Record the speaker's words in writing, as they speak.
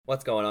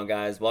What's going on,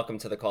 guys? Welcome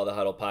to the Call the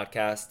Huddle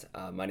podcast.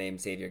 My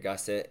name's Xavier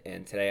Gusset,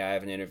 and today I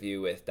have an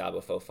interview with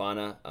Daba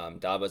Fofana.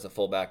 Daba is a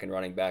fullback and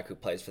running back who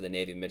plays for the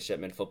Navy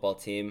Midshipman football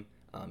team.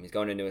 He's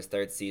going into his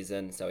third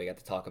season, so we got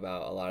to talk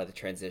about a lot of the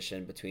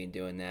transition between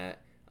doing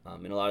that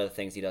and a lot of the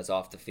things he does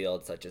off the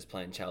field, such as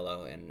playing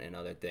cello and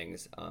other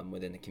things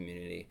within the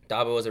community.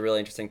 Daba was a really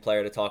interesting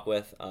player to talk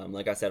with.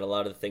 Like I said, a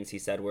lot of the things he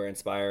said were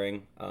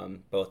inspiring,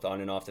 both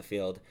on and off the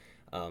field.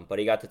 But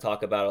he got to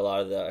talk about a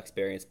lot of the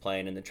experience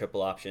playing in the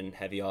triple option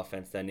heavy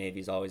offense that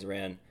Navy's always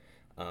ran,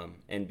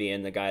 and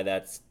being the guy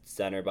that's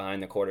center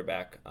behind the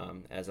quarterback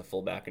as a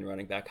fullback and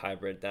running back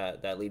hybrid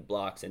that lead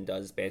blocks and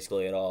does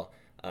basically it all.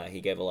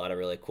 He gave a lot of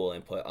really cool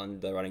input on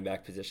the running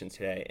back position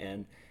today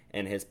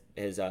and his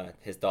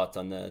thoughts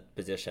on the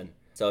position.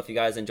 So if you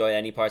guys enjoy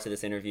any parts of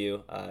this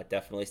interview,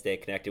 definitely stay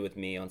connected with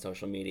me on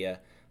social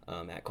media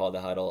at Call the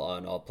Huddle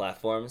on all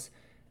platforms,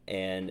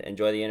 and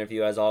enjoy the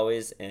interview as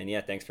always. And yeah,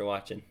 thanks for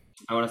watching.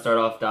 I want to start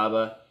off,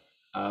 Daba,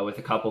 with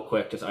a couple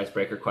quick just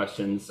icebreaker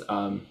questions,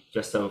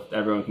 just so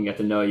everyone can get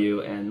to know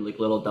you, and like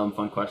little dumb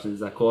fun questions. Is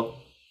that cool?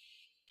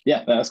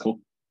 Yeah, that's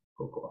cool.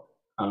 Cool.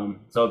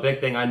 So a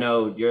big thing, I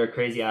know you're a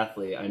crazy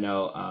athlete. I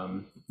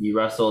know you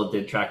wrestled,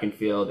 did track and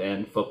field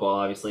and football,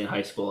 obviously in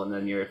high school, and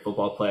then you're a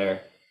football player,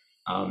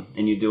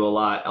 and you do a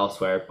lot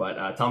elsewhere.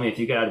 But tell me, if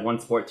you could add one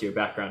sport to your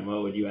background,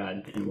 what would you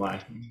add and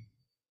why?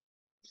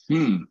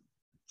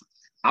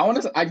 I'm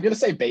gonna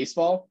say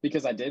baseball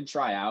because I did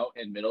try out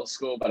in middle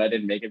school, but I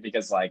didn't make it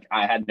because I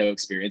had no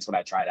experience when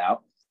I tried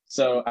out.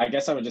 So I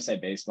guess I would just say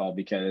baseball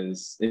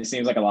because it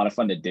seems like a lot of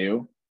fun to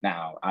do.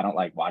 Now I don't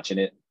like watching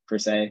it per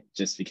se,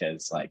 just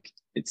because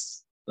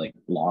it's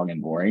long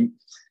and boring,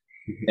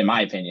 in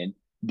my opinion.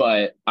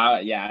 But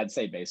I'd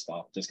say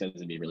baseball just because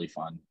it'd be really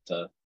fun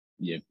to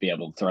be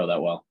able to throw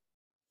that well.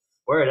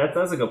 Word,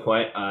 that's a good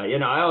point.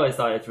 I always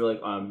thought it's really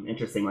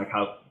interesting, like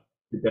how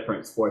the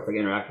different sports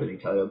interact with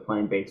each other,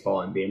 playing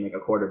baseball and being like a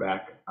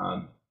quarterback,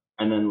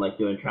 and then like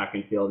doing track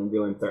and field and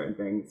doing certain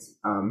things,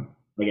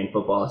 like in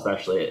football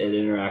especially, it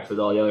interacts with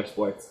all the other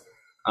sports.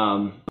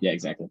 Yeah,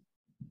 exactly.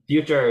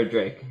 Future or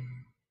Drake?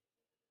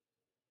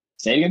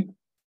 Say it again.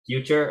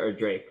 Future or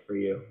Drake for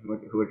you?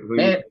 Who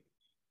Man,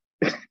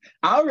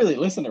 I don't really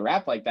listen to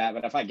rap like that,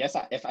 but if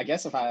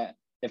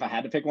I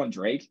had to pick one,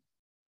 Drake.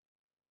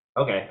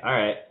 Okay, all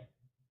right.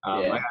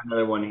 I got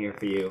another one here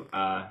for you.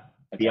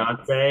 Okay.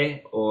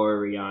 Beyonce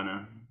or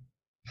Rihanna?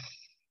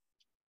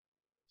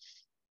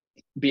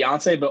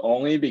 Beyonce, but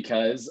only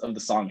because of the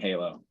song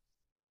Halo.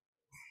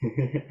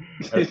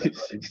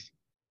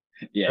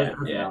 Yeah.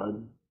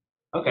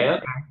 Okay.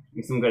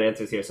 Some good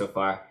answers here so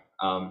far.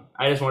 I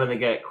just wanted to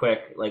get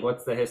quick, like,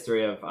 what's the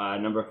history of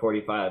number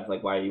 45?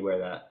 Like, why do you wear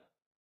that?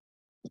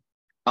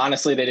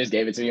 Honestly, they just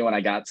gave it to me when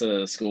I got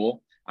to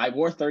school. I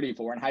wore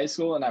 34 in high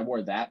school, and I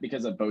wore that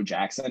because of Bo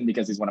Jackson,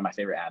 because he's one of my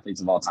favorite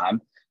athletes of all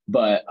time.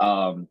 But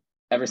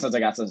ever since I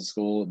got to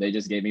school, they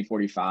just gave me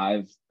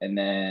 45, and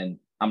then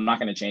I'm not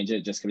going to change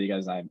it just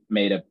because I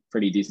made a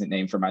pretty decent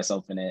name for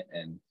myself in it,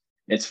 and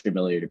it's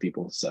familiar to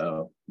people.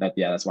 So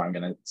that's why I'm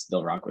going to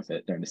still rock with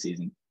it during the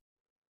season.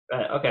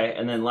 Okay,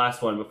 and then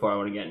last one before I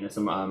want to get into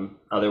some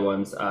other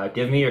ones.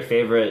 Give me your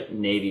favorite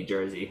Navy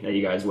jersey that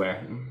you guys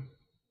wear.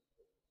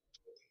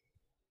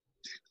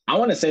 I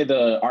want to say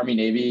the Army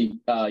Navy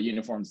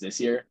uniforms this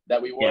year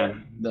that we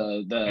wore,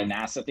 the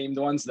NASA themed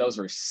ones. Those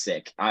were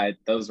sick.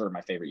 Those were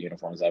my favorite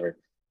uniforms ever,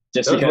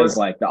 just those because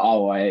the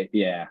all white.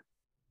 Yeah.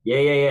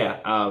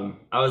 I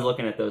was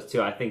looking at those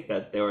too. I think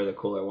that they were the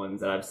cooler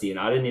ones that I've seen.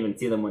 I didn't even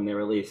see them when they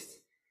released.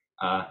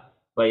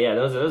 But yeah,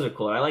 those are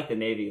cooler. I like the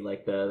Navy,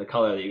 like the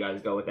color that you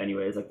guys go with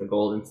anyways, like the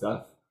gold and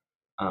stuff.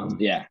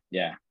 Yeah.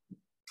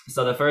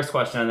 So the first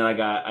question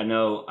that I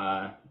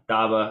know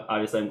Daba,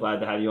 obviously I'm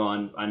glad to have you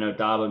on. I know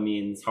Daba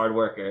means hard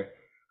worker,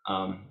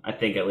 I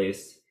think at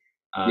least.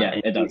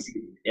 It does.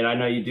 And I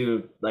know you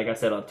do, like I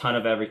said, a ton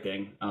of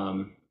everything.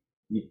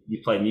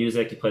 You play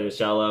music, you play the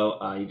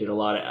cello, you did a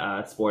lot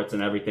of sports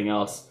and everything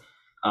else.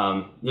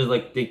 There's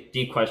like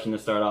deep question to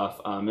start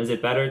off. Is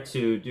it better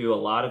to do a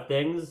lot of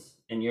things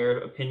in your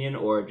opinion,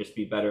 or just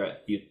be better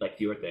at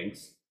fewer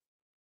things?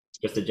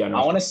 Just a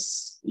general. I want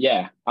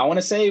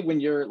to say when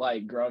you're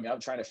like growing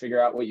up, trying to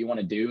figure out what you want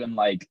to do and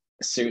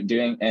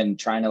doing and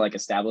trying to like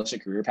establish a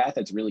career path,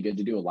 it's really good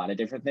to do a lot of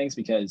different things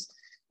because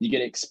you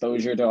get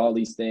exposure to all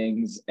these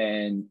things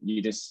and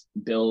you just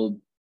build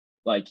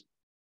like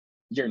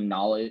your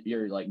knowledge,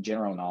 your like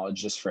general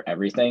knowledge just for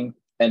everything.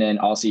 And then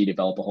also you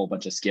develop a whole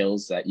bunch of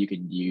skills that you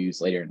can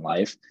use later in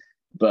life.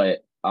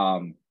 But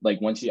like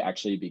once you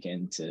actually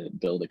begin to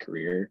build a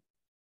career,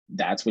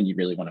 that's when you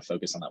really want to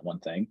focus on that one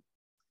thing.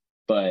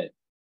 But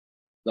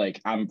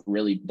like I'm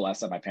really blessed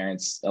that my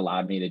parents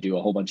allowed me to do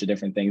a whole bunch of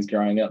different things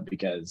growing up,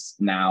 because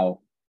now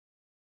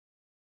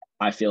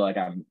I feel like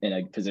I'm in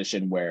a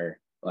position where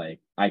like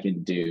I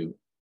can do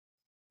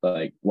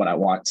like what I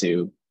want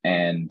to,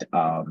 and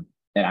I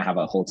have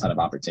a whole ton of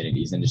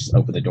opportunities and just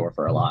open the door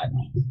for a lot.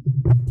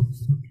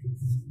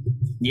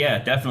 Yeah,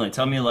 definitely.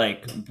 Tell me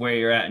like where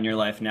you're at in your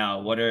life now.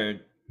 What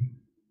are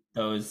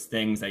those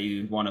things that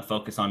you want to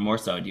focus on more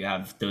so? Do you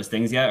have those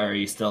things yet, or are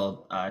you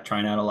still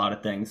trying out a lot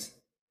of things?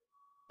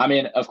 I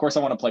mean, of course,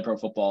 I want to play pro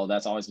football.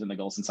 That's always been the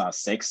goal since I was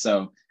 6.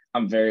 So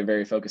I'm very,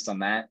 very focused on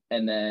that.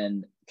 And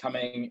then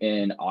coming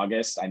in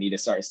August, I need to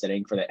start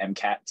studying for the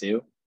MCAT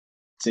too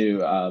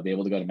to be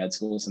able to go to med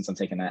school since I'm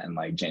taking that in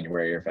like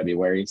January or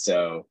February.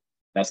 So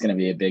that's going to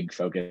be a big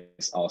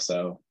focus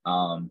also.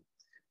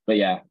 But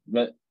yeah,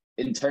 but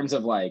in terms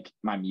of like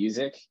my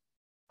music,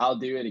 I'll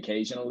do it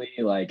occasionally,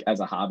 like as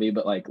a hobby,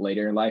 but like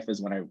later in life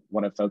is when I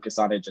want to focus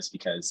on it just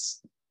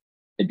because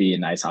it'd be a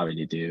nice hobby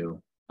to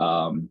do,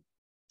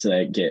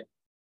 to get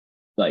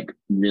like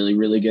really,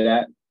 really good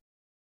at,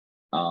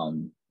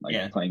 like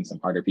Yeah. playing some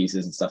harder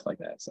pieces and stuff like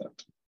that. So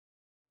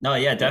No,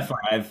 yeah, yeah.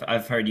 definitely.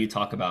 I've heard you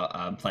talk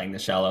about playing the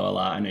cello a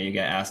lot. I know you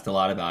get asked a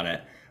lot about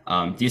it.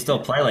 Do you still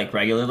Yeah. play like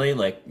regularly,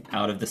 like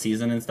out of the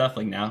season and stuff,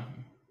 like now?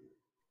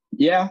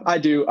 Yeah, I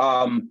do.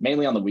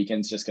 Mainly on the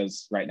weekends, just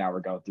because right now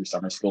we're going through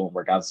summer school and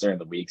workouts during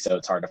the week, so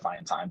it's hard to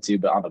find time to.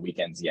 But on the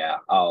weekends, yeah,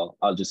 I'll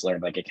just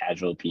learn like a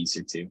casual piece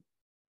or two.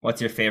 What's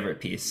your favorite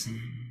piece?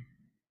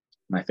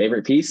 My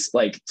favorite piece,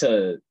 like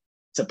to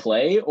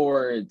play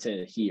or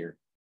to hear,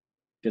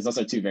 because those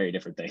are two very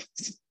different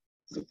things.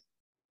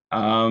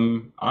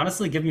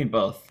 Honestly, give me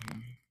both.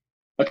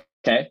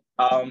 Okay.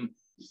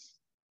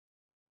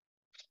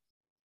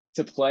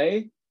 To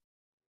play,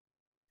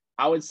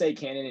 I would say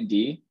Canon and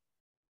D,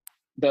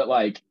 but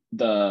like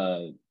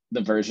the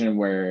version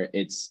where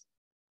it's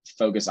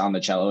focused on the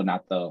cello,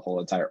 not the whole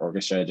entire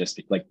orchestra, just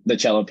like the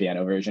cello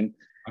piano version.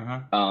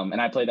 Uh-huh.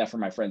 And I played that for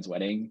my friend's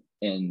wedding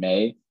in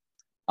May.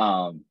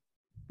 Um,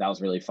 that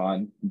was really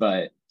fun.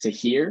 But to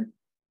hear,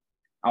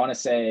 I want to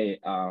say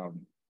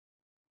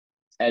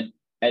Ed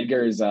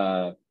Edgar's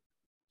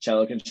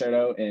cello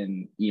concerto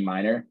in E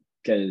minor,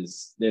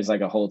 because there's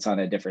like a whole ton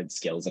of different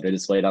skills that are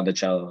displayed on the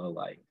cello.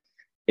 Like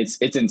it's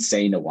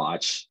insane to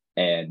watch.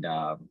 And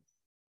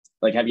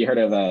like, have you heard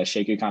of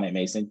Sheku Kane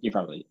Mason? You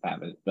probably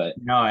haven't, but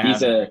No, I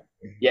he's haven't. a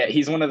yeah,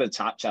 he's one of the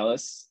top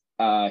cellists.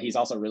 He's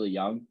also really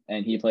young,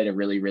 and he played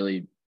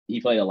a he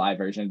played a live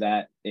version of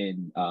that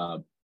in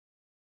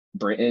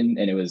Britain,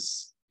 and it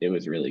was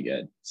really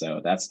good. So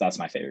that's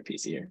my favorite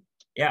piece here.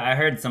 Yeah, I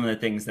heard some of the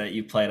things that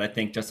you played, I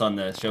think just on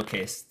the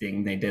showcase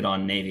thing they did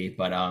on Navy,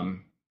 but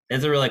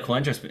it's a really cool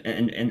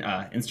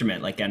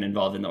instrument, like getting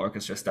involved in the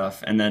orchestra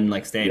stuff and then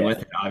like staying Yeah,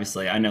 with it.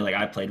 Obviously, I know like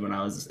I played when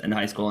I was in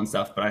high school and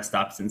stuff, but I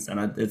stopped since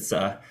then.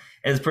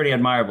 It's pretty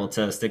admirable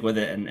to stick with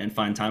it and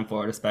find time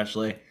for it,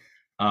 especially.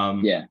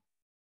 Um, yeah,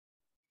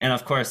 and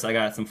of course, I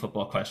got some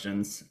football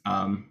questions.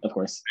 of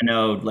course. I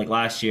know like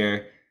last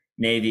year,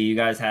 Navy, you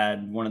guys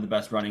had one of the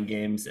best running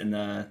games in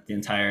the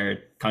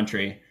entire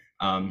country.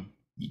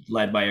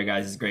 Led by your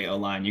guys' great O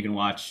line. You can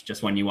watch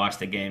just when you watch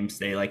the games,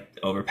 they like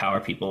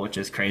overpower people, which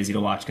is crazy to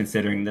watch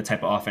considering the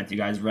type of offense you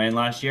guys ran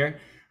last year,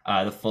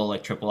 the full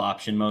like triple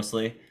option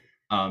mostly.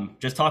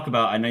 Just talk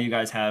about. I know you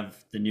guys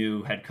have the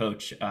new head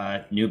coach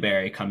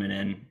Newberry coming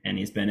in, and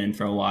he's been in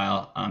for a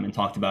while, and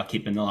talked about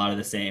keeping a lot of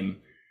the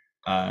same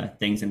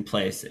things in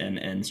place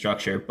and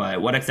structure.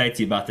 But what excites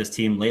you about this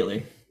team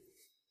lately?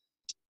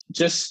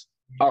 Just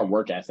our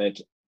work ethic,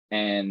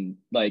 and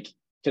like,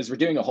 because we're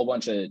doing a whole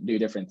bunch of new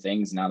different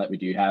things now that we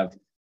do have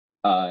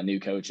new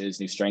coaches,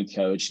 new strength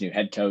coach, new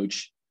head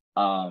coach,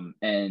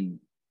 and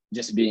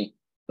just being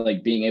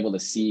able to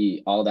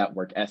see all that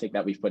work ethic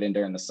that we've put in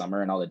during the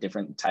summer and all the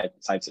different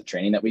types of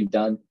training that we've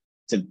done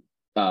to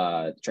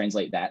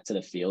translate that to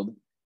the field,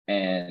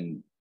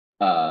 and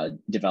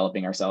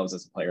developing ourselves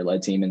as a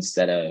player-led team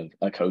instead of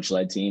a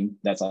coach-led team.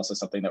 That's also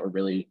something that we're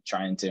really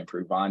trying to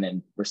improve on,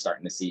 and we're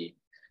starting to see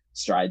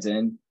strides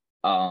in.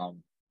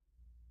 Um,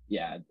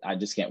 yeah, I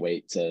just can't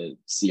wait to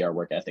see our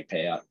work ethic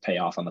pay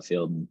off on the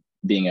field and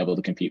being able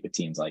to compete with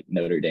teams like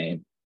Notre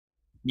Dame.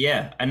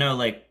 Yeah, I know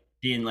like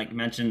being like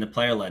mentioned the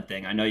player led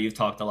thing. I know you've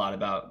talked a lot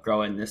about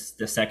growing the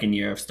second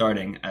year of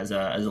starting as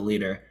a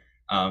leader.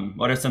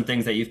 What are some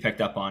things that you've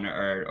picked up on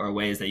or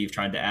ways that you've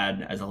tried to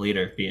add as a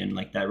leader, being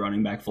like that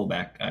running back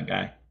fullback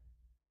guy?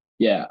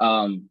 Yeah,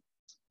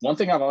 one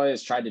thing I've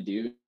always tried to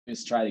do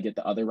is try to get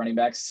the other running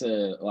backs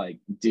to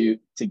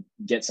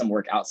get some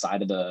work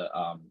outside of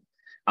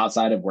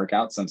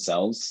workouts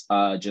themselves,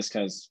 just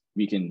because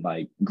we can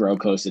like grow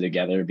closer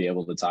together, be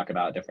able to talk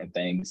about different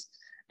things,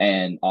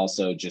 and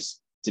also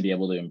just to be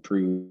able to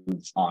improve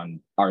on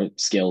our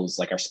skills,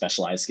 like our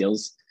specialized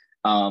skills.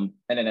 And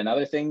then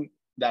another thing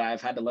that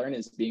I've had to learn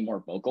is being more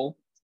vocal,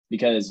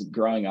 because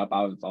growing up,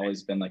 I've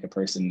always been like a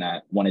person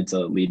that wanted to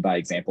lead by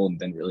example and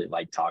didn't really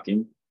like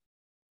talking.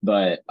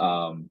 But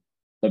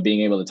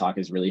being able to talk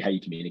is really how you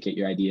communicate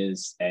your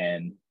ideas,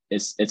 and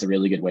it's a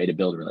really good way to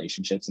build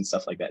relationships and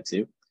stuff like that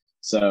too.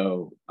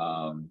 So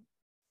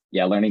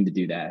yeah, learning to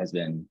do that has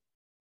been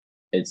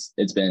it's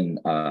been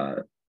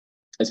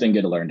it's been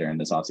good to learn during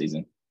this off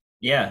season.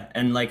 Yeah,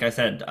 and like I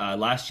said,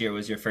 last year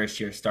was your first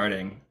year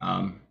starting,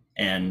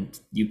 and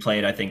you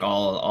played I think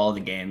all the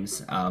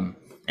games.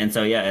 And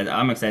so yeah,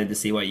 I'm excited to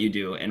see what you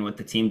do and what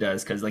the team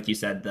does because, like you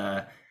said,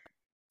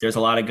 there's a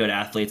lot of good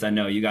athletes. I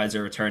know you guys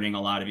are returning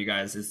a lot of you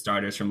guys as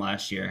starters from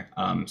last year.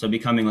 So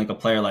becoming like a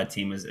player-led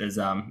team is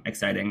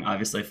exciting,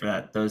 obviously,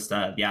 for those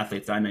the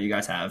athletes that I know you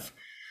guys have.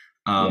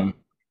 Yeah.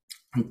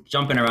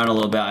 Jumping around a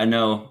little bit, I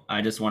know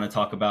I just want to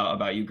talk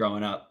about you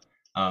growing up.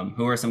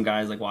 Who are some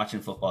guys like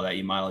watching football that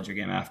you modeled your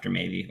game after,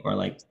 maybe, or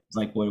like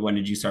when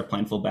did you start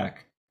playing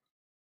fullback?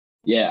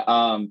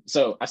 Yeah.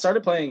 So I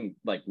started playing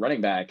like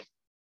running back.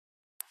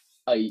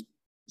 Uh,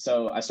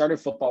 so I started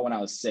football when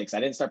I was 6. I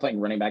didn't start playing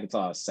running back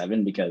until I was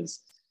 7 because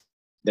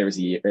there was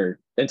a year, or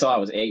until I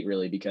was 8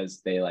 really,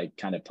 because they like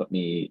kind of put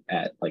me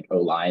at like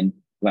O-line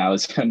when I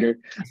was younger.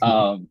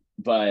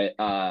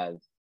 But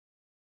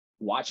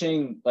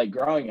watching like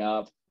growing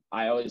up,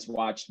 I always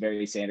watched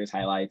Barry Sanders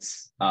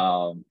highlights.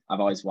 I've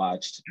always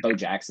watched Bo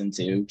Jackson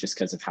too, just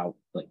because of how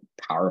like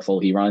powerful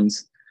he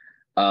runs.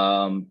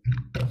 Um,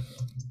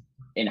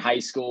 in high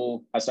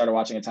school, I started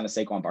watching a ton of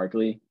Saquon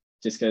Barkley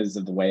just because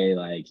of the way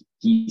like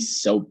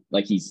he's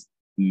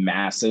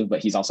massive,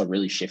 but he's also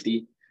really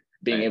shifty.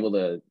 Being able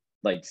to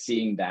like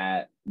seeing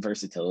that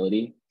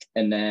versatility,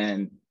 and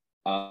then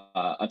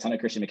a ton of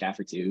Christian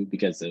McCaffrey too,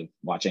 because of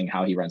watching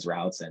how he runs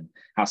routes and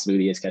how smooth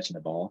he is catching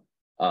the ball.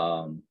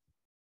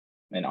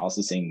 And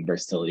also seeing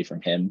versatility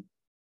from him.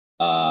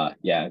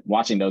 Yeah,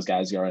 watching those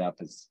guys growing up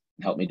has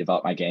helped me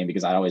develop my game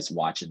because I always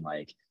watch and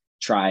like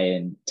try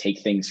and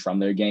take things from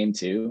their game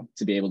too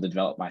to be able to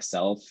develop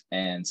myself,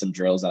 and some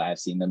drills that I've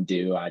seen them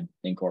do I'd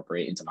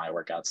incorporate into my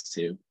workouts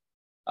too.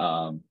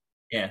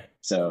 Yeah.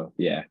 So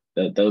yeah,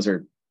 those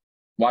are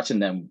watching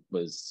them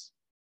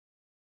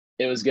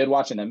it was good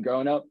watching them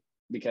growing up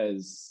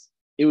because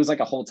it was like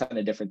a whole ton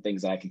of different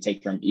things that I could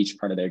take from each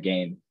part of their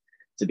game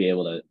to be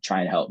able to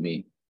try and help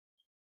me.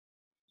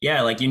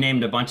 Yeah, like you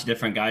named a bunch of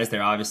different guys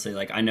there. Obviously,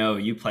 like I know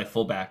you play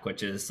fullback,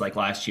 which is like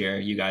last year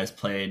you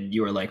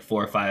were like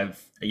 4 or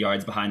 5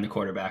 yards behind the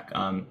quarterback,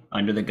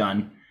 under the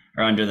gun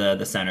or under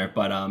the center.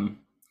 But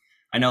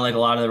I know like a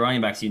lot of the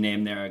running backs you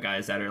named there are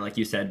guys that are, like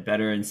you said,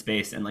 better in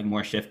space and like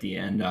more shifty.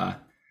 And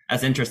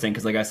that's interesting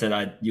because, like I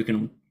said, you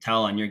can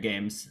tell on your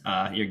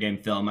your game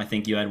film. I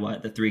think you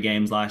had the 3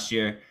 games last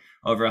year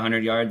over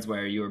 100 yards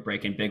where you were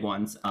breaking big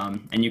ones.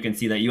 And you can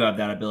see that you have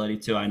that ability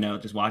too. I know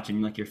just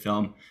watching like your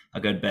film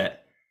a good bit.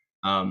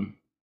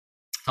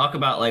 Talk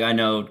about like, I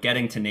know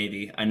getting to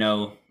Navy. I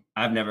know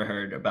I've never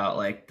heard about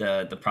like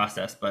the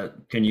process,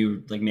 but can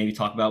you like maybe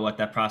talk about what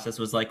that process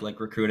was like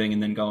recruiting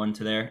and then going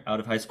to there out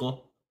of high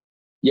school?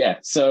 Yeah,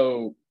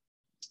 so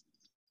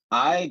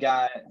I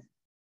got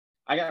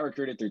I got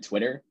recruited through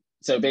Twitter.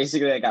 So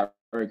basically, I got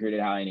recruited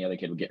how any other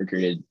kid would get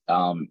recruited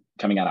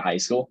coming out of high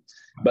school.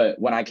 But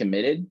when I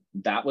committed,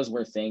 that was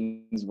where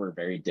things were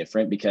very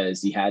different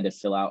because you had to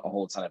fill out a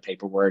whole ton of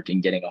paperwork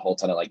and getting a whole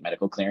ton of like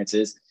medical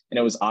clearances. And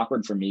it was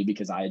awkward for me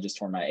because I had just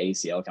torn my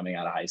ACL coming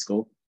out of high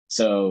school.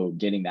 So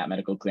getting that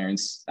medical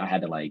clearance, I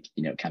had to like,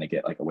 kind of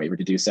get like a waiver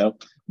to do so.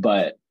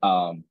 But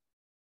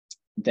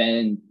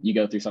then you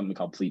go through something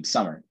called plebe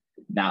summer.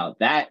 Now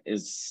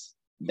that's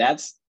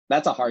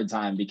a hard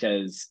time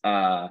because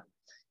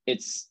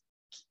it's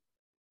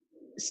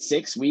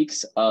 6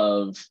 weeks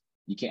of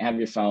you can't have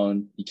your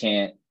phone, you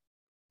can't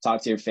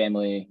talk to your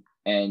family,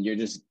 and you're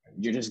just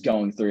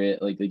going through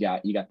it. Like you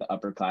got the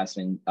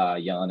upperclassmen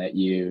yelling at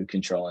you,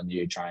 controlling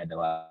you, trying to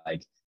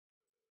like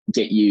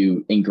get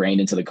you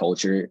ingrained into the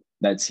culture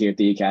that's here at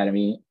the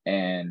academy,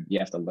 and you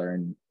have to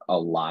learn a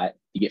lot.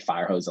 You get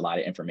fire hose a lot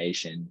of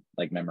information,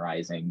 like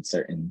memorizing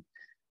certain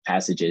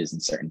passages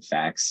and certain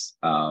facts.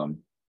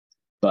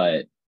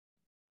 But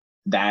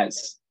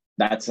that's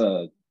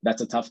a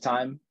tough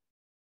time,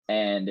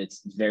 and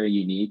it's very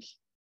unique.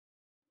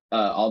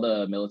 All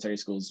the military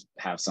schools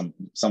have some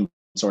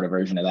sort of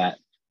version of that,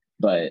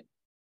 but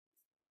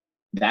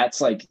that's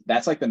like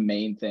the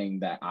main thing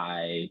that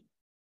I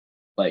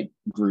like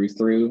grew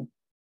through,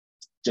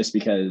 just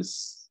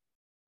because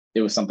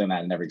it was something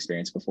that I never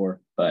experienced before.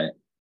 But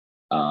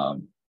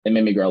it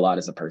made me grow a lot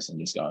as a person,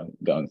 just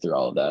going through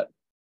all of that.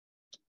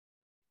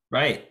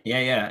 Right.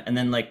 Yeah, yeah. And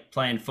then like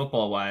playing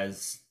football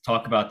wise,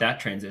 talk about that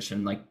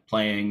transition, like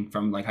playing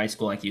from like high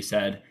school, like you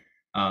said.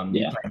 You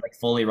Yeah, played like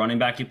fully running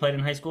back you played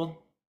in high school?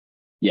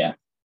 yeah,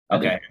 I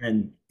did. Okay.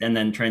 And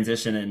then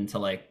transition into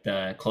like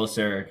the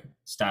closer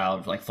style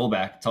of like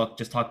fullback. Talk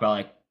about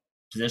like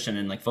position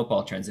and like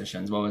football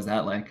transitions. What was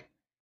that like?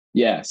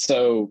 Yeah,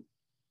 so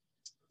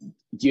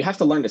you have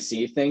to learn to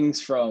see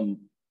things from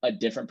a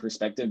different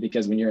perspective,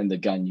 because when you're in the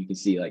gun, you can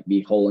see like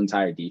the whole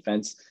entire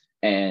defense.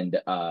 And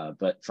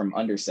but from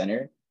under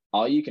center,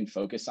 all you can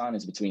focus on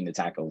is between the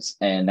tackles,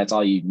 and that's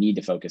all you need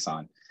to focus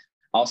on.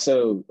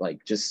 Also,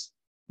 like just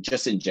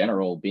in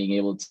general, being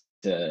able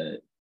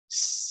to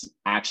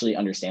actually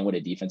understand what a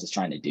defense is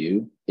trying to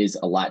do is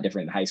a lot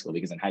different in high school,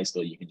 because in high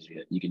school you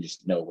can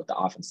just know what the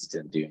offense is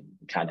going to do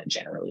and kind of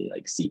generally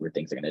like see where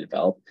things are going to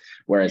develop.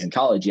 Whereas Yeah. in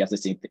college, you have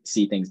to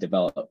see things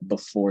develop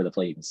before the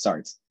play even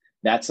starts.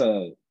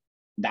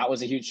 That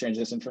was a huge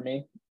transition for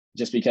me,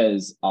 just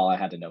because all I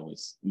had to know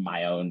was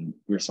my own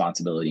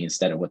responsibility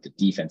instead of what the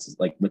defense is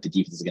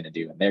going to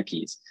do and their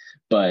keys.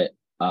 But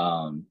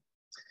and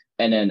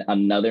then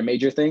another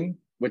major thing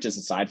which is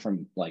aside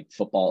from like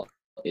football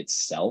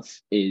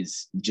itself,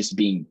 is just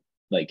being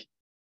like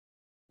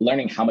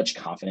learning how much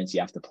confidence you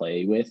have to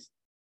play with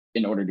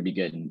in order to be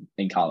good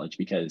in college.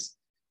 Because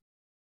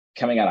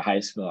coming out of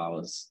high school, I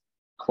was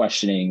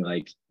questioning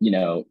like,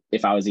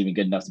 if I was even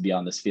good enough to be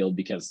on this field,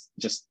 because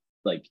just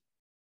like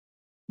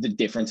the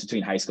difference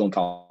between high school and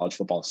college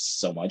football is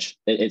so much.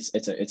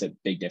 It's a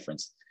big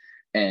difference.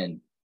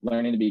 And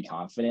learning to be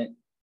confident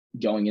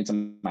going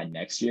into my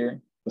next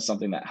year was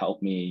something that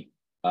helped me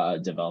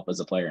develop as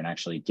a player and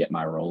actually get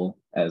my role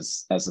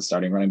as the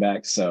starting running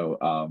back. So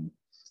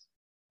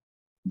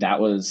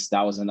that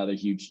was another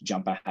huge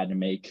jump I had to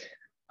make.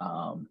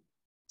 Let's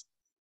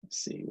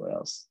see what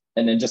else.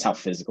 And then just how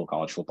physical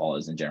college football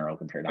is in general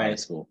compared to high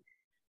school,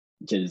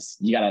 because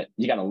you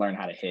gotta learn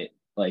how to hit.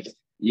 Like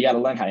you gotta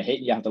learn how to hit.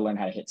 You have to learn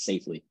how to hit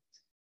safely,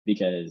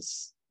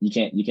 because you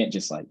can't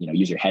just like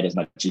use your head as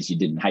much as you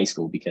did in high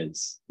school,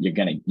 because you're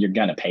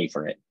gonna pay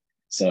for it.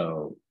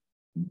 So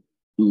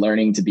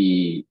learning to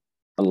be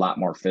a lot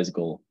more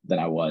physical than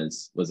I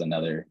was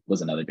another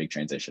big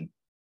transition.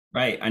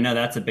 Right. I know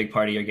that's a big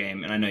part of your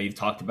game. And I know you've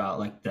talked about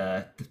like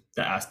the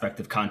aspect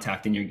of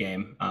contact in your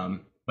game.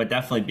 But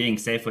definitely being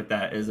safe with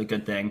that is a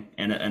good thing,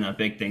 and a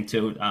big thing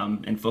too,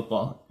 in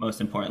football,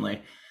 most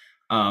importantly.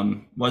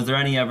 Was there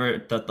any ever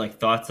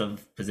thoughts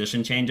of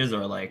position changes,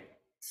 or like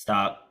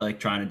stop like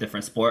trying a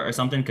different sport or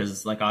something?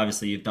 Because like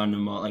obviously you've done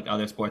them all, like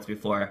other sports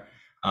before.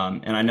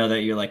 And I know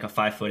that you're like a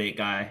 5'8"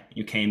 guy.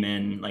 You came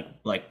in like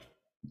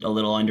a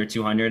little under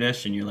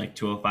 200-ish, and you're like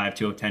 205,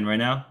 210 right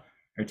now,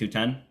 or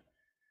 210.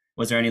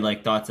 Was there any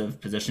like thoughts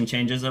of position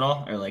changes at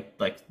all, or like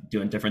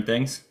doing different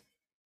things?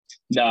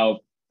 No,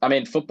 I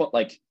mean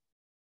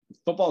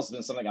football's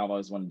been something I've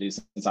always wanted to do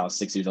since I was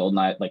 6 years old.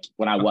 And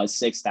when I was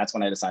 6, that's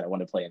when I decided I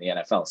wanted to play in the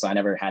NFL. So I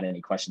never had any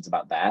questions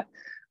about that.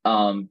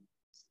 I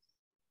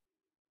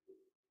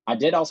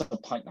did also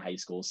punt in high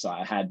school, so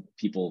I had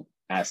people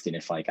asking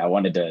if I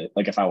wanted to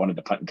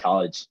punt in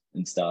college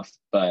and stuff.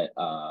 But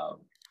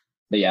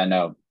yeah,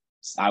 no,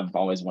 I've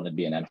always wanted to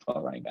be an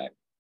NFL running back.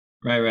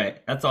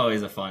 Right. That's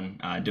always a fun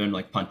doing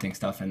like punting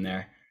stuff in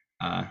there.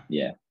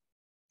 Yeah.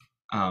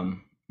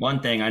 One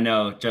thing I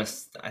know,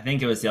 I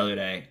think it was the other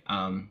day,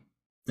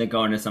 to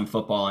go into some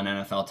football and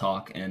NFL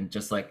talk and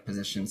just like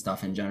position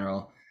stuff in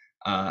general.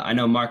 I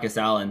know Marcus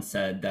Allen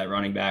said that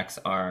running backs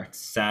are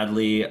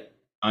sadly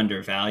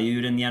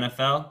undervalued in the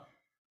NFL.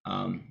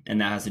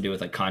 And that has to do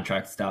with like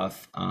contract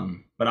stuff.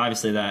 But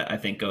obviously that I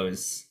think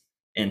goes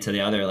into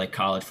the other like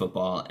college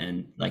football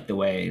and like the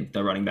way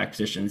the running back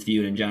position is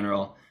viewed in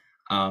general.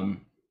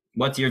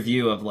 What's your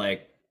view of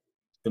like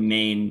the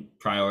main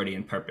priority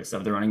and purpose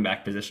of the running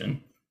back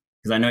position?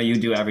 Because I know you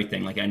do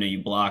everything. Like I know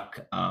you block.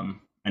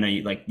 I know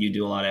you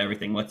do a lot of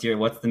everything. What's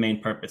the main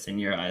purpose in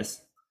your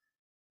eyes?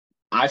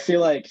 I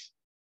feel like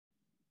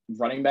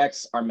running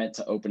backs are meant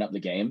to open up the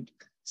game.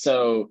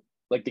 So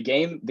like the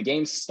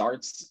game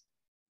starts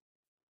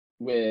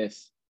with,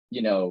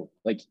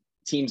 like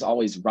teams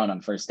always run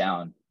on first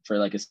down for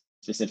like a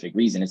specific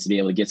reason. It's to be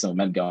able to get some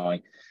momentum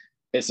going.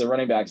 It's the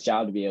running back's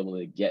job to be able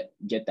to get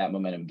that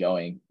momentum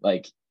going.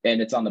 Like,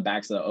 and it's on the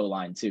backs of the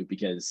O-line too,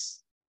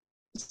 because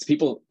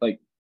people like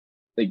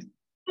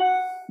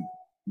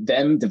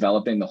them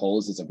developing the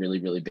holes is a really,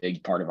 really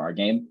big part of our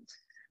game.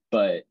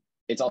 But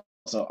it's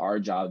also our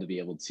job to be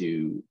able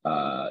to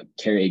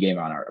carry a game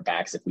on our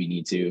backs if we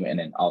need to. And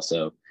then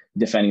also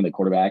defending the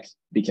quarterback,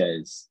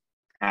 because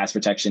pass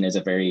protection is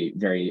a very,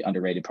 very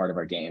underrated part of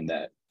our game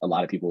that a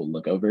lot of people will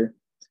look over.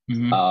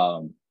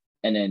 Mm-hmm.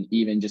 And then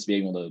even just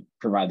being able to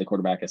provide the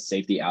quarterback a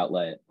safety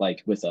outlet,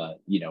 like with a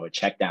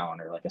check down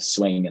or like a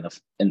swing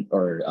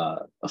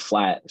or a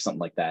flat or something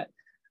like that.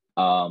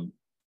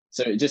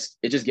 So it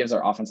just gives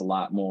our offense a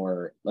lot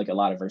more, like a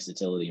lot of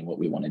versatility in what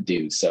we want to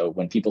do. So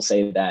when people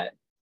say that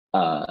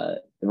the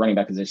running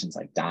back position is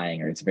like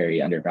dying or it's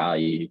very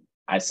undervalued,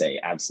 I say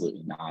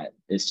absolutely not.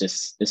 It's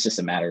just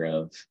a matter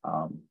of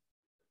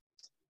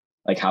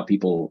like how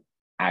people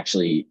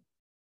actually,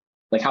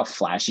 like how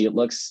flashy it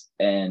looks,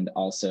 and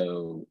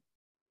also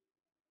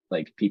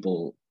like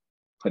people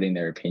putting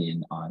their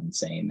opinion on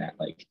saying that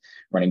like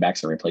running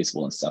backs are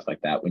replaceable and stuff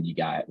like that, when you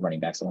got running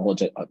backs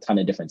with a ton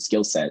of different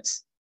skill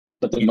sets,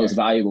 but the most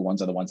valuable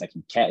ones are the ones that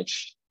can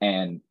catch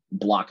and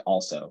block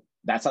also.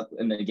 That's not,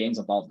 and the game's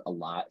evolved a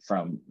lot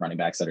from running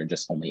backs that are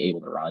just only able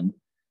to run,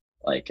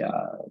 like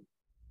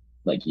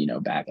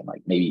back in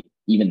like maybe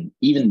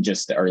even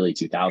just the early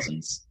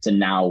 2000s to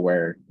now,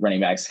 where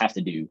running backs have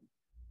to do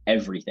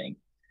everything,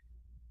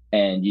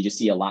 and you just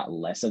see a lot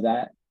less of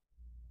that.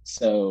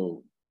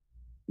 So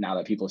now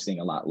that people are seeing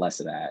a lot less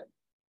of that,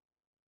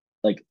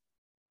 like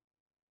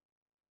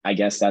I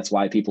guess that's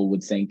why people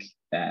would think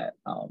that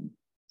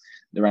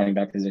the running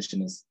back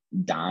position is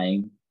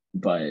dying,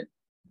 but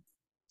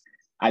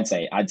I'd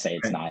say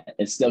it's not.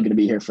 It's still going to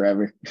be here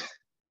forever.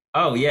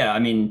 Oh yeah, I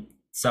mean,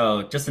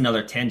 so just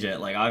another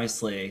tangent. Like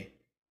obviously,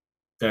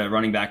 the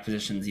running back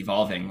position's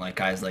evolving. Like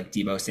guys like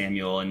Debo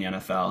Samuel in the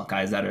NFL,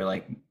 guys that are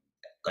like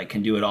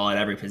can do it all at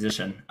every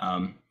position.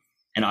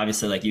 and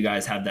obviously like you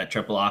guys have that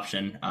triple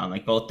option,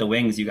 like both the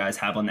wings you guys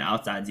have on the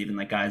outsides, even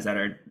like guys that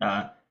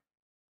are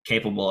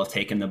capable of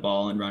taking the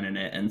ball and running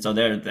it. And so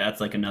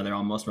that's like another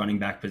almost running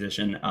back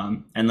position.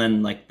 And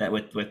then like that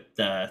with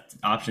the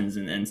options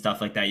and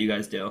stuff like that you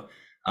guys do.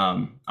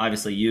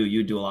 Obviously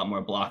you do a lot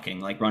more blocking,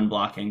 like run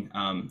blocking,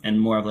 and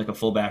more of like a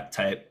fullback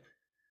type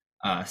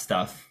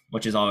stuff,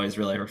 which is always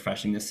really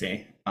refreshing to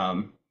see.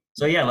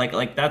 So yeah,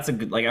 like that's a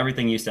good, like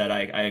everything you said,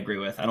 I agree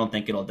with. I don't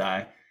think it'll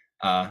die.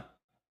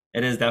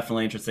 It is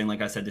definitely interesting,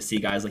 like I said, to see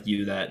guys like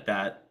you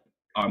that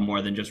are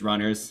more than just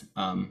runners.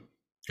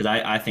 Because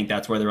I think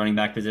that's where the running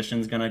back position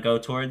is going to go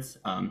towards,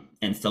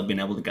 and still being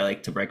able to get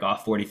like to break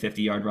off 40,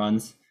 50-yard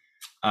runs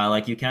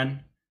like you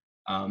can.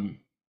 And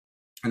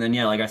then,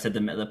 yeah, like I said, the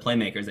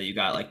playmakers that you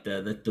got, like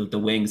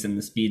the wings and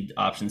the speed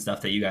option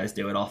stuff that you guys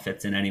do, it all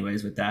fits in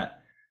anyways with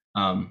that.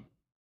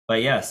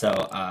 But yeah, so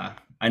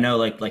I know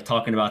like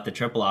talking about the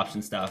triple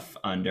option stuff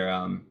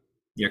under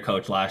your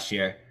coach last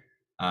year.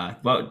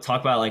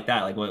 Talk about like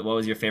that. Like what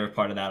was your favorite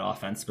part of that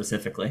offense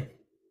specifically?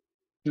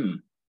 Hmm.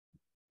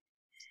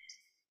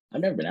 I've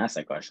never been asked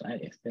that question. I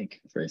didn't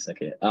think for a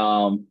second.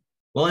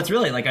 Well, it's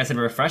really, like I said,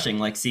 refreshing,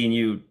 like seeing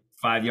you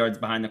 5 yards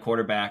behind the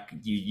quarterback.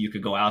 You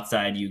could go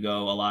outside, you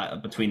go a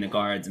lot between the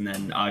guards, and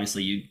then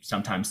obviously you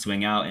sometimes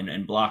swing out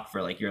and block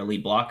for like your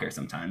elite blocker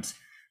sometimes.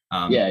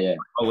 Yeah, yeah.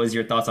 What was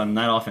your thoughts on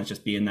that offense,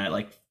 just being that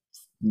like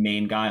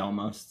main guy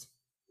almost?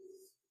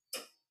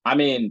 I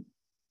mean,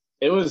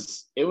 it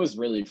was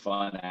really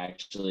fun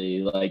actually.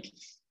 Like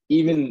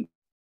even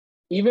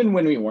even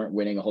when we weren't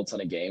winning a whole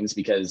ton of games,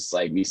 because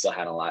like we still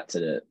had a lot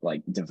to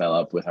like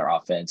develop with our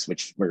offense,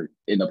 which we're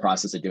in the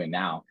process of doing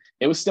now.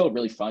 It was still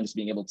really fun just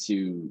being able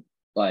to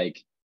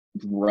like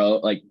grow,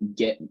 like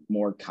get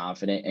more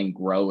confident and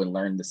grow and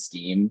learn the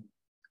scheme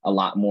a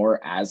lot more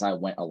as I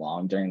went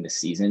along during the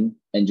season,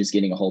 and just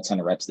getting a whole ton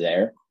of reps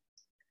there.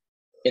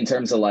 In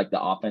terms of like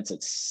the offense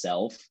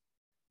itself,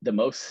 the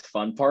most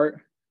fun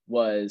part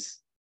was,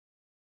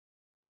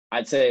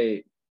 I'd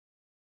say,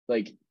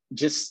 like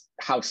just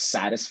how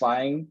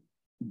satisfying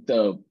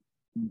the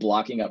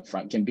blocking up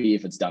front can be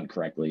if it's done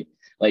correctly.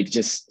 Like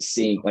just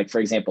seeing, like for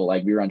example,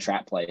 like we ran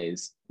trap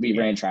plays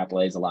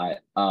a lot,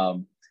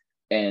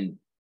 and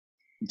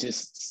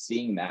just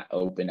seeing that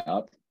open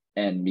up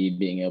and me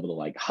being able to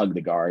like hug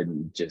the guard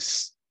and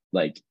just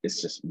like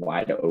it's just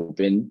wide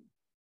open.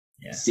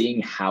 Yeah.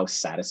 Seeing how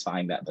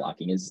satisfying that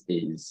blocking is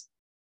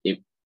it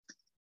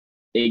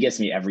it gets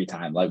me every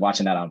time. Like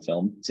watching that on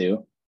film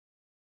too.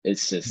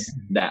 It's just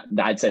that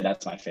I'd say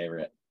that's my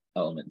favorite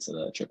element to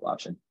the triple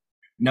option.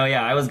 No,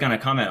 yeah, I was gonna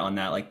comment on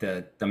that, like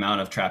the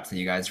amount of traps that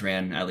you guys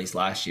ran at least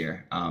last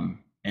year.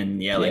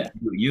 And yeah, like Yeah.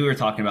 you were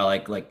talking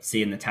about like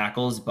seeing the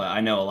tackles, but I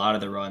know a lot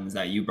of the runs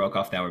that you broke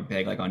off that were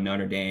big, like on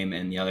Notre Dame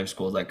and the other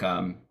schools like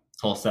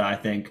Tulsa, I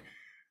think.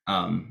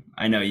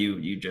 I know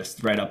you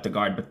just right up the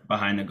guard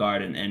behind the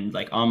guard and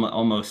like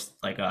almost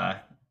like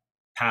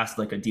past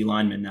like a D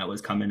lineman that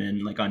was coming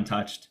in like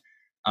untouched.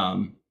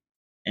 Um,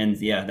 and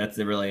yeah, that's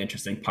the really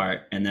interesting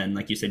part. And then,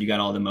 like you said, you got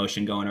all the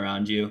motion going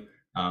around you.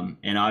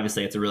 And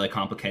obviously, it's a really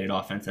complicated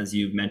offense, as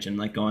you mentioned,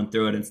 like going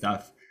through it and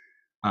stuff.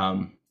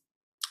 Um,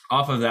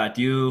 Off of that,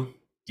 do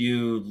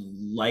you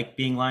like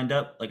being lined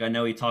up? Like I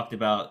know we talked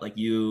about, like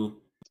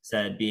you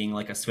said, being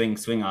like a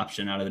swing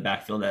option out of the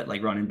backfield at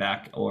like running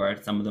back,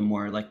 or some of the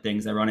more like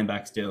things that running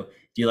backs do.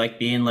 Do you like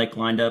being like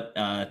lined up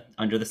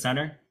under the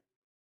center,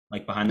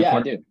 like behind the Yeah, I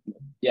quarter? do.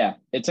 Yeah.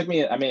 It took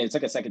me, I mean, it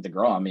took a second to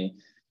grow on me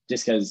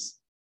just because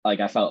like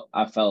I felt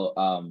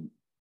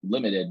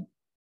limited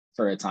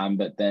for a time,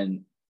 but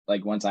then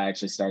like once I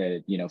actually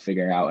started,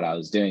 figuring out what I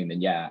was doing,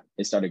 then yeah,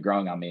 it started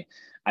growing on me.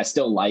 I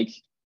still like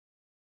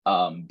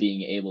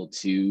being able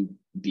to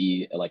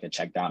be like a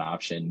check down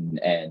option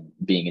and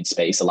being in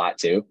space a lot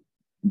too.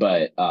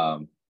 But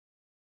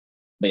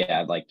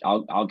yeah, like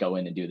I'll go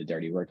in and do the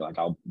dirty work. Like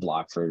I'll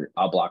block for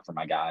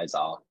my guys.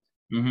 I'll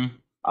Mm-hmm.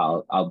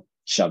 I'll I'll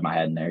shove my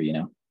head in there.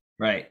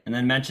 Right. And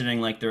then mentioning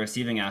like the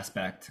receiving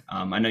aspect,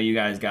 I know you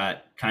guys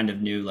got kind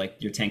of new, like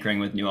you're tinkering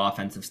with new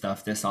offensive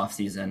stuff this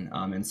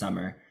offseason in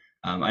summer.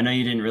 I know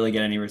you didn't really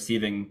get any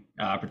receiving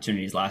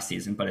opportunities last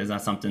season, but is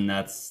that something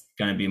that's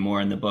going to be more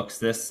in the books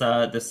this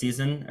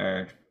season,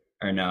 or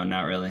no,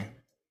 not really?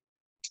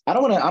 I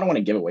don't want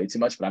to give away too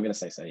much, but I'm gonna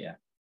say so, yeah.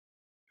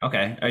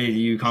 Okay. Are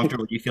you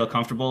comfortable? Do you feel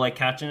comfortable like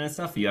catching and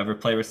stuff? You ever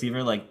play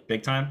receiver like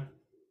big time?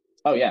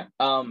 Oh yeah.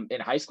 In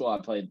high school I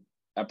played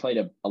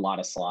a lot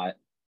of slot. Okay.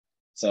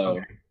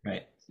 So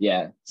Right.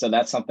 yeah. So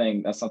that's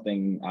something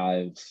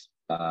I've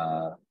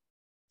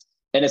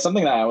and it's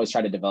something that I always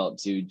try to develop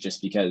too,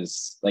 just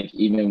because like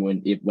even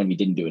when we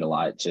didn't do it a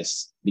lot,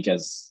 just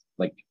because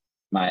like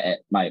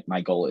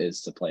my goal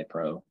is to play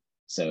pro.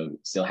 So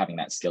still having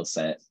that skill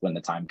set when the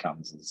time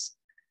comes is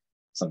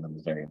something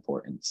that's very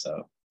important.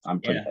 So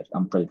Yeah.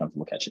 I'm pretty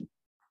comfortable catching.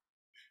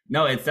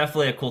 No, it's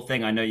definitely a cool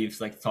thing. I know you've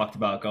like talked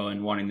about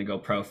wanting to go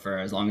pro for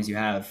as long as you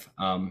have.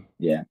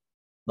 Yeah.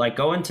 Like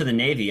going to the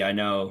Navy, I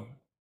know,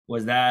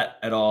 was that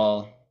at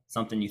all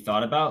something you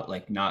thought about,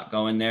 like not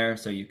going there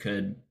so you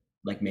could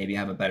like maybe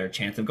have a better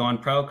chance of going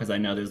pro? Because I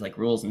know there's like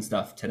rules and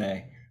stuff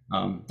today.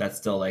 That's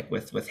still like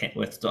with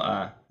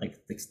like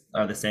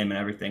are the same and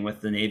everything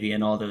with the Navy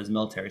and all those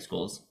military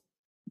schools.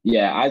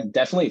 Yeah, I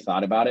definitely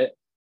thought about it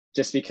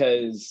just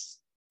because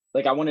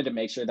like I wanted to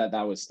make sure that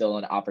that was still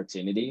an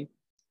opportunity.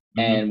 Mm-hmm.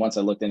 And once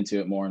I looked into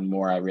it more and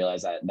more, I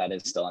realized that that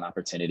is still an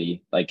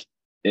opportunity. Like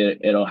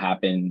it'll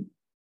happen.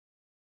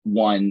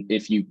 One,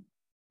 if you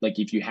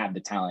if you have the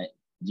talent,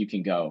 you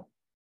can go. Of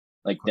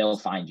Like they'll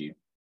course. find you.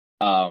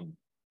 Um,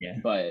 Yeah.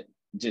 but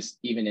just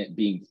even it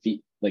being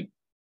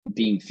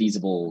being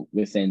feasible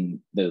within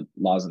the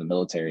laws of the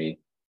military,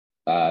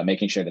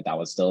 making sure that that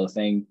was still a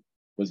thing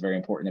was very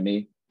important to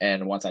me.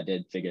 And once I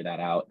did figure that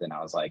out, then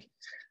I was like,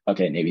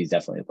 okay, Navy's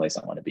definitely a place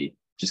I want to be,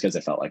 just because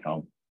it felt like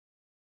home.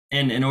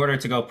 And in order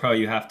to go pro,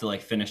 you have to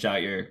like finish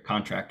out your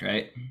contract,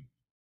 right?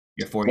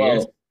 Your 4 years.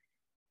 Well,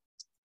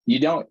 you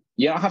don't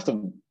have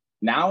to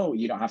now.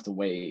 You don't have to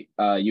wait.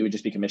 You would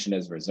just be commissioned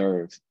as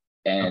reserve,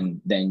 Okay.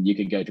 and then you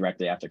could go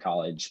directly after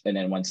college. And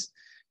then once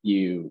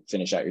you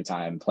finish out your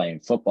time playing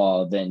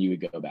football, then you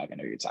would go back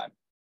under your time.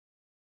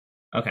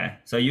 Okay.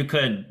 So you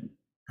could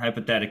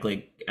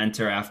hypothetically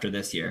enter after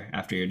this year,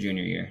 after your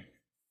junior year.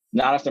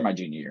 Not after my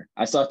junior year.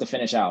 I still have to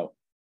finish out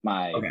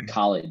my Okay.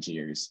 college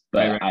years,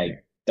 Right, but right, I right.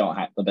 don't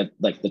have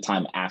like the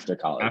time after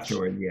college.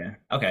 Afterward, yeah.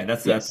 Okay,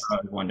 that's Yes. what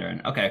I was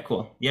wondering. Okay,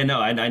 cool. Yeah, no,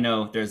 I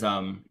know there's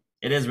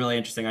it is really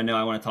interesting. I know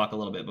I want to talk a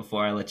little bit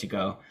before I let you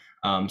go.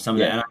 Some of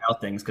the Yeah. NIL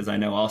things because I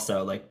know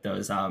also like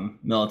those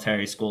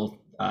military school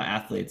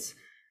athletes,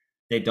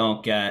 they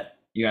don't get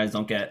you guys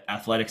don't get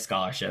athletic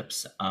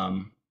scholarships.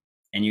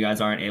 And you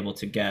guys aren't able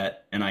to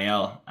get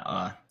NIL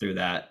through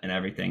that and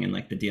everything and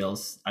like the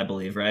deals, I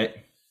believe, right?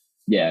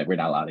 Yeah. We're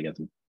not allowed to get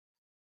them.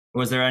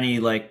 Was there any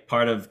like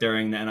part of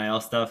during the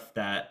NIL stuff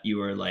that you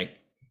were like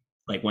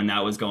when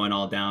that was going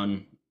all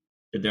down,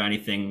 did there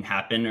anything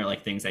happen or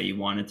like things that you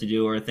wanted to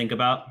do or think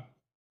about?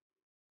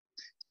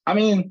 I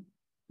mean,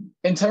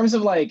 in terms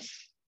of like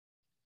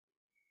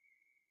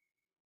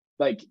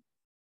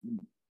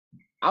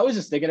I was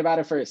just thinking about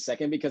it for a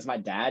second because my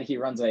dad, he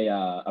runs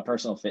a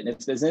personal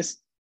fitness business,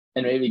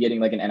 and maybe getting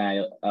like an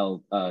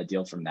NIL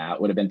deal from that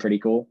would have been pretty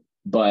cool.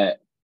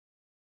 But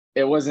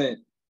it wasn't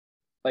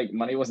like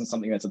money wasn't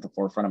something that's at the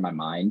forefront of my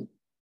mind.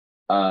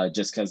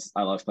 Just because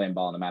I love playing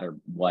ball no matter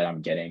what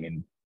I'm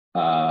getting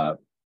and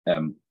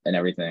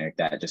everything like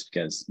that. Just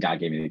because God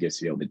gave me the gifts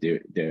to be able to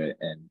do it,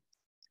 and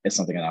it's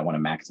something that I want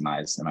to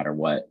maximize no matter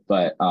what.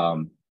 But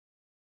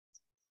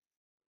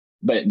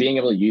being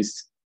able to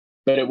use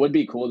but it would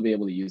be cool to be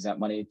able to use that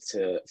money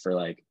to for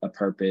like a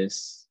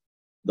purpose,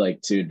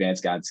 like to advance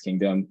God's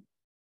kingdom.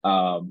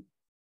 um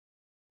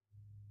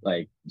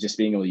like just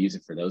being able to use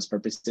it for those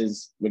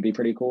purposes would be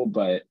pretty cool,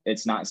 but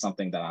it's not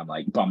something that I'm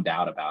like bummed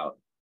out about.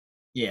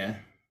 Yeah.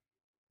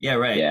 Yeah,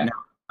 right. Yeah.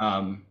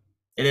 No,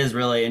 it is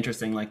really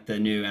interesting, like the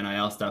new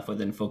NIL stuff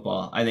within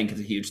football. I think it's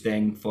a huge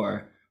thing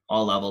for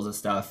all levels of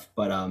stuff,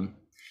 but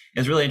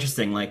it's really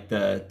interesting, like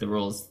the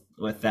rules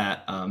with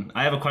that.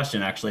 I have a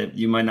question actually.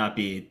 You might not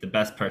be the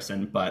best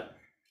person, but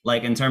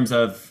like in terms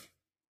of,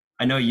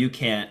 I know you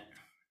can't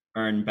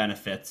earn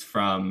benefits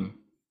from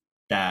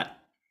that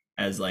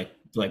as like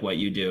what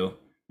you do,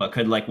 but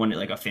could like one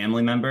like a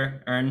family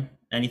member earn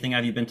anything?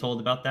 Have you been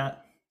told about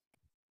that?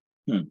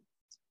 Hmm.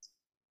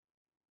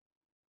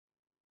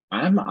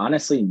 I'm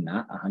honestly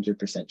not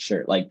 100%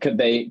 sure. Like, could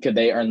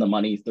they earn the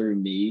money through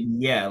me?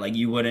 Yeah, like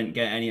you wouldn't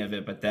get any of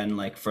it, but then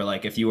like for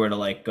like if you were to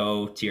like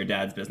go to your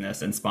dad's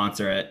business and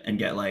sponsor it and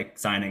get like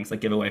signings,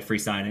 like give away free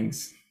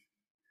signings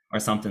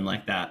or something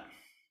like that.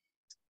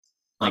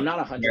 I'm Like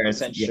not where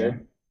it's 100% yeah,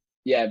 sure.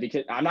 Yeah,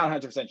 because I'm not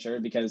 100% sure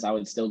because I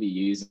would still be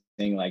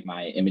using like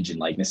my image and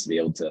likeness to be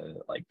able to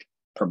like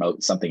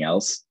promote something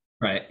else.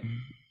 right.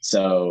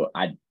 So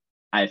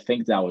I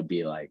think that would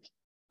be like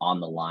on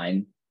the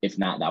line. If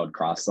not, that would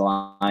cross the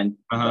line.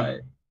 Uh-huh.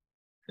 But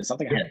it's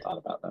something I Yeah. hadn't thought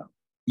about though.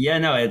 Yeah,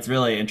 no, it's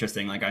really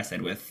interesting, like I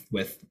said,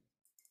 with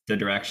the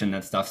direction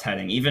that stuff's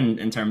heading, even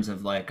in terms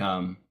of like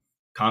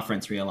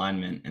conference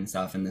realignment and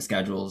stuff and the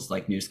schedules,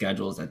 like new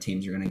schedules that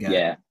teams are gonna get.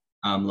 Yeah,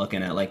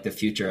 Looking at like the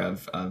future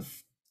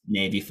of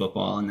Navy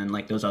football and then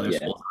like those other yeah,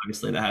 schools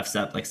obviously that have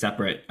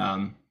separate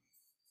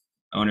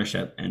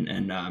ownership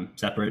and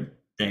separate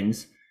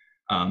things.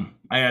 I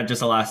got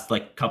just a last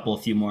like couple,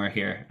 few more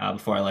here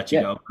before I let you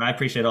yeah. go. I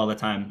appreciate all the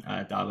time,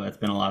 Daba. It's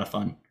been a lot of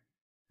fun.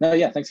 No,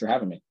 yeah. Thanks for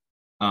having me.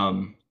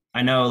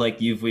 I know like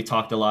we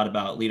talked a lot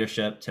about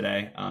leadership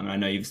today. And I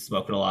know you've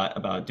spoken a lot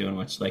about doing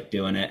what you like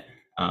doing it.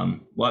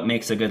 What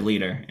makes a good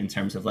leader in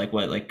terms of like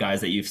what like guys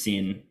that you've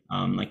seen,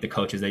 like the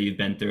coaches that you've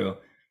been through?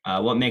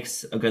 What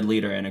makes a good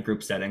leader in a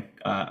group setting,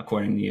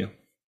 according to you?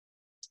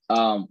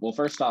 Well,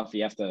 first off,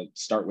 you have to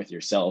start with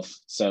yourself.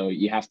 So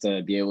you have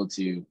to be able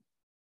to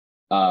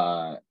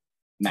uh,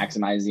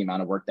 maximize the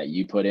amount of work that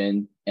you put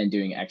in and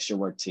doing extra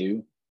work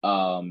too.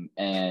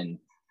 And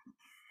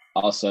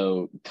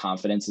also,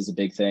 confidence is a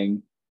big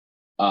thing.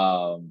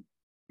 Um,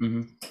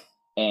 Mm-hmm.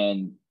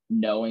 and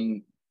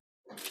knowing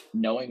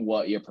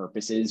what your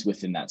purpose is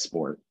within that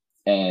sport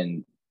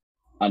and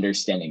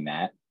understanding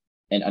that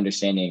and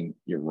understanding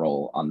your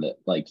role on the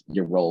like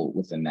your role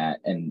within that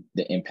and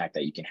the impact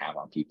that you can have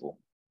on people.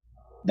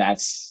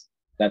 that's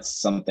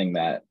something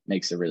that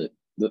makes a really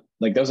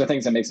like those are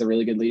things that makes a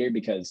really good leader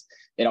because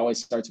it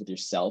always starts with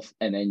yourself,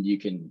 and then you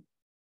can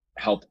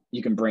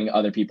bring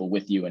other people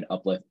with you and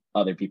uplift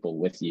other people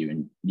with you,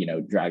 and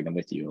drag them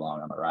with you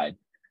along on the ride.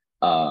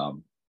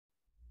 um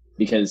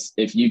because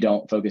if you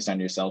don't focus on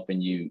yourself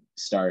and you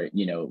start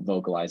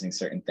vocalizing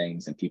certain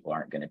things, and people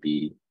aren't going to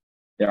be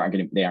they aren't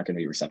going to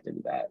be receptive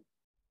to that.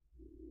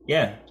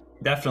 Yeah,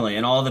 definitely.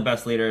 And all the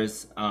best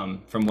leaders,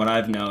 from what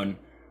I've known,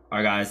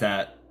 are guys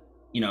that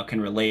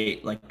can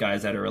relate, like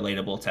guys that are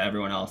relatable to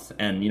everyone else.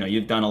 And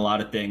you've done a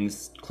lot of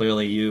things.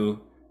 Clearly,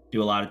 you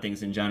do a lot of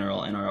things in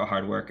general and are a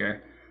hard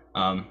worker.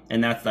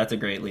 And that's a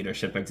great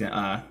leadership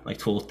like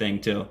tool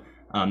thing too,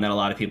 that a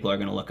lot of people are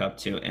going to look up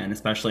to, and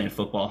especially in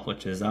football,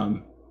 which is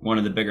one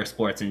of the bigger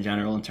sports in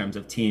general in terms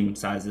of team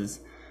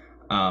sizes.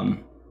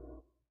 Um,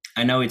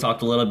 I know we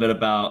talked a little bit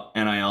about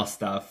NIL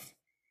stuff.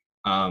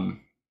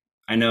 Um,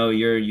 I know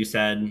you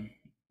said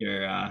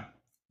your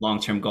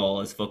long-term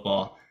goal is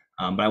football,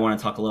 but I want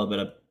to talk a little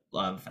bit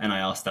of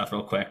NIL stuff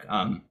real quick.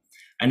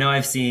 I know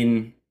I've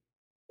seen,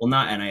 well,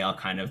 not NIL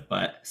kind of,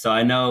 but so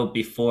I know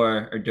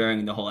before or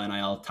during the whole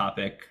NIL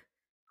topic,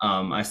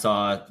 I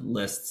saw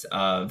lists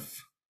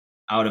of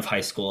out of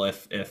high school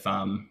if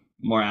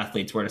more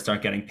athletes were to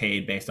start getting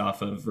paid based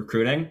off of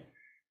recruiting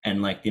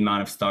and like the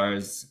amount of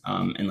stars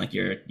and like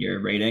your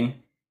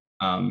rating.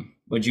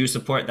 Would you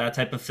support that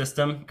type of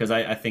system? Because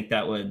I think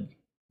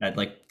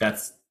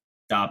that's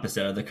the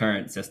opposite of the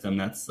current system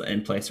that's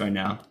in place right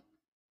now.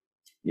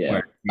 Yeah.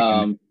 Where you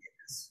can,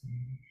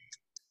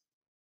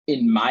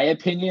 In my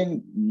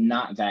opinion,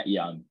 not that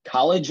young.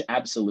 College,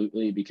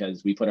 absolutely,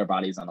 because we put our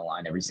bodies on the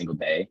line every single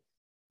day,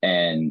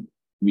 and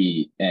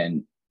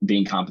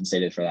being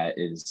compensated for that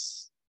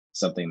is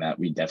something that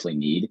we definitely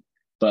need.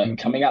 But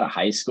coming out of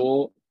high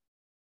school,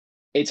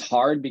 it's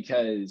hard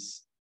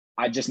because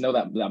I just know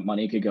that that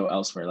money could go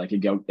elsewhere. Like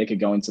it could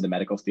go into the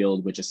medical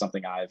field, which is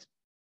something I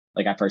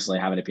personally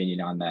have an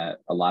opinion on, that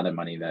a lot of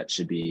money that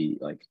should be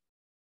like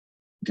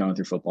going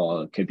through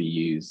football could be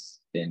used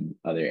in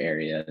other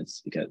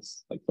areas,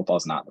 because like football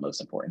is not the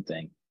most important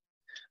thing.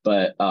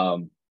 But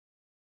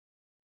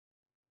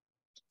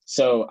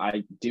so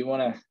I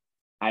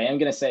am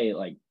gonna say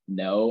like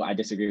no, I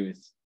disagree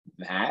with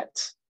that,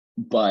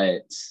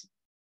 but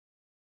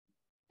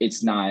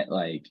it's not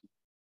like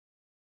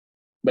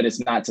but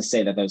it's not to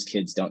say that those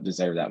kids don't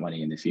deserve that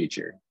money in the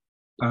future,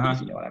 uh-huh.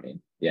 if you know what I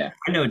mean. Yeah.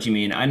 I know what you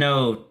mean. I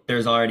know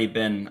there's already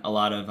been a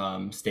lot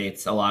of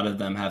states, a lot of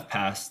them have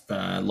passed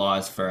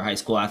laws for high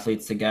school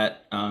athletes to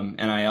get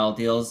NIL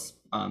deals.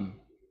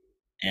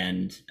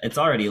 And it's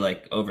already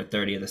like over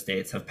 30 of the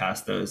states have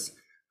passed those.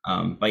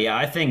 But yeah,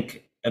 I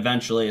think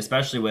eventually,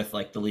 especially with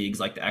like the leagues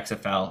like the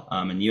XFL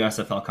and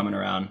USFL coming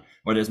around,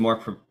 where there's more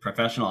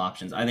professional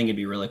options, I think it'd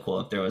be really cool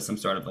if there was some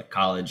sort of like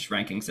college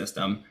ranking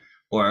system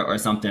or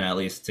something at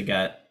least to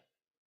get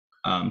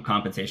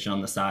compensation on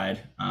the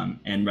side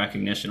and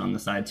recognition on the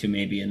side too,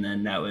 maybe, and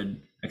then that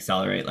would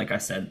accelerate, like I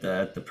said,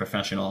 the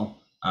professional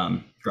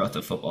growth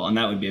of football, and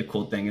that would be a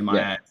cool thing in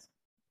my eyes.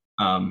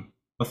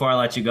 Before I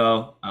let you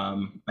go,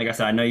 like I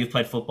said, I know you've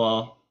played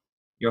football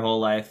your whole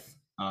life,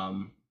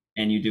 and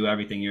you do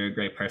everything. You're a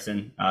great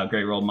person, a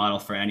great role model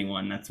for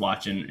anyone that's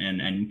watching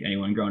and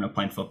anyone growing up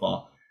playing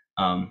football.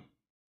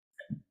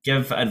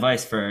 Give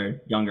advice for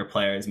younger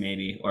players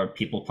maybe, or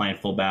people playing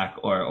fullback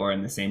or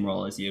in the same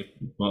role as you.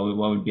 What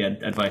would be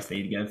advice that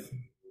you'd give?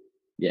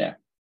 Yeah.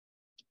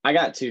 I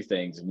got two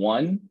things.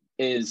 One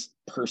is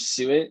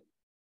pursue it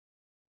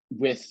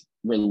with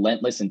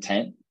relentless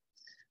intent.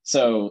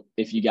 So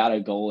if you got a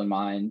goal in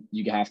mind,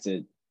 you have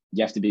to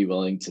be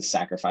willing to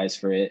sacrifice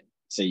for it.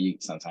 So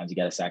sometimes you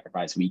got to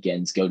sacrifice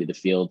weekends, go to the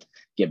field,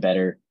 get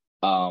better,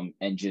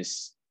 and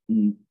just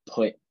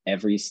put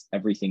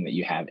everything that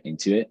you have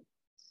into it.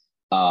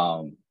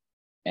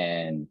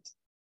 And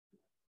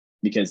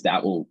because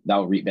that will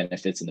reap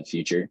benefits in the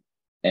future,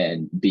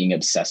 and being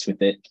obsessed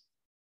with it.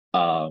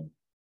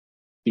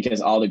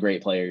 Because all the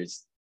great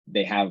players,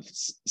 they have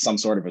some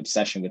sort of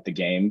obsession with the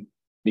game,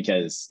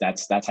 because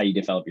that's how you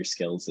develop your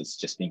skills. It's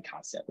just being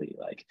constantly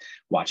like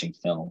watching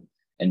film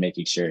and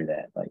making sure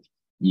that like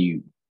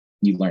you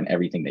learn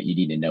everything that you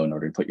need to know in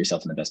order to put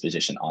yourself in the best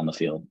position on the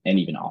field and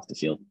even off the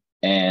field.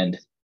 And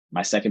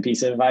my second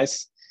piece of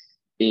advice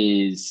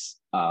is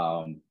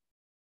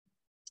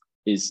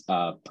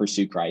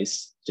pursue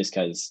Christ, just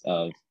because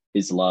of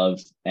his love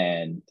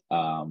and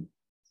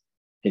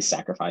his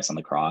sacrifice on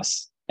the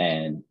cross,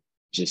 and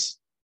just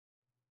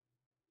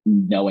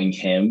knowing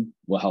him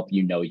will help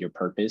you know your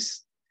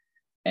purpose,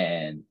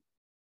 and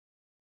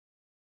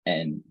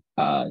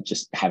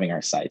just having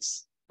our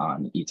sights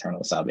on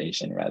eternal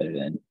salvation rather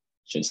than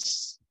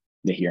just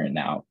the here and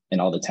now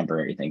and all the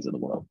temporary things of the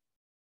world.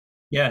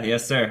 Yeah,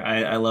 yes, sir.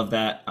 I love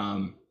that.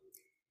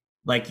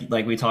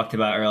 Like we talked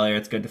about earlier,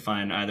 it's good to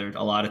find either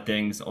a lot of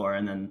things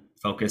and then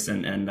focus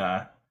and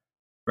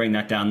bring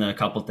that down to a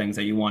couple things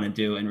that you want to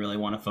do and really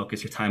want to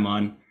focus your time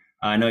on.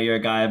 I know you're a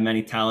guy of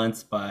many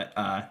talents, but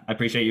I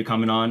appreciate you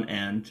coming on,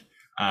 and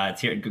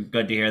it's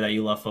good to hear that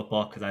you love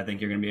football, because I think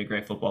you're going to be a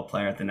great football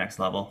player at the next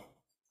level.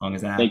 long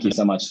as that Thank you happens.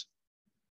 so much.